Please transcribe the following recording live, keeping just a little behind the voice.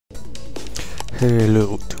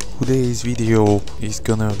Hello, today's video is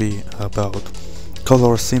gonna be about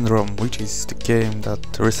Color Syndrome, which is the game that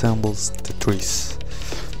resembles Tetris,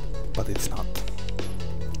 but it's not.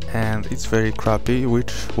 And it's very crappy,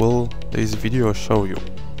 which will this video show you.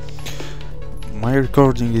 My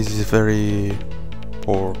recording is very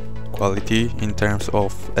poor quality in terms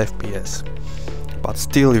of FPS, but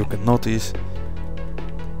still you can notice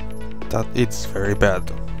that it's very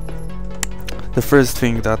bad. The first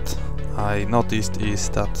thing that I noticed is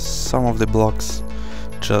that some of the blocks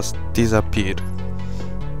just disappeared.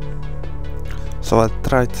 So I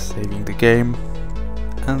tried saving the game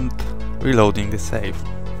and reloading the save,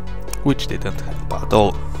 which didn't help at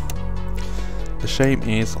all. The shame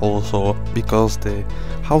is also because the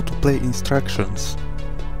how to play instructions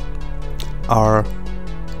are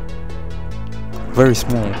very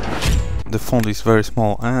small. The font is very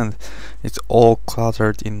small and it's all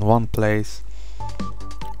cluttered in one place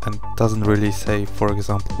and doesn't really say, for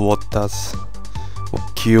example, what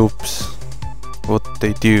cubes, what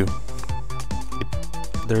they do.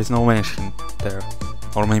 There is no mention there,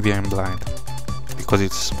 or maybe I'm blind because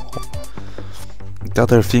it's small. The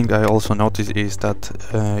other thing I also noticed is that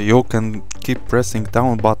you can keep pressing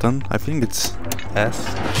down button, I think it's S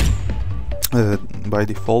by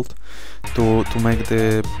default, to make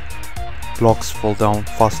the blocks fall down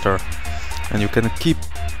faster, and you can keep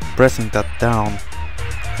pressing that down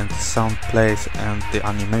and the sound plays and the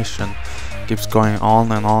animation keeps going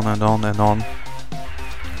on and on and on and on.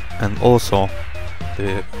 And also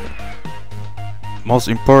the most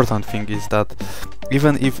important thing is that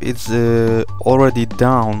even if it's already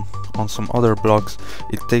down on some other blocks,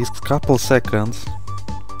 it takes a couple seconds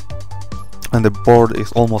and the board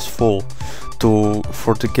is almost full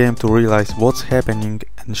for the game to realize what's happening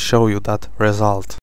and show you that result.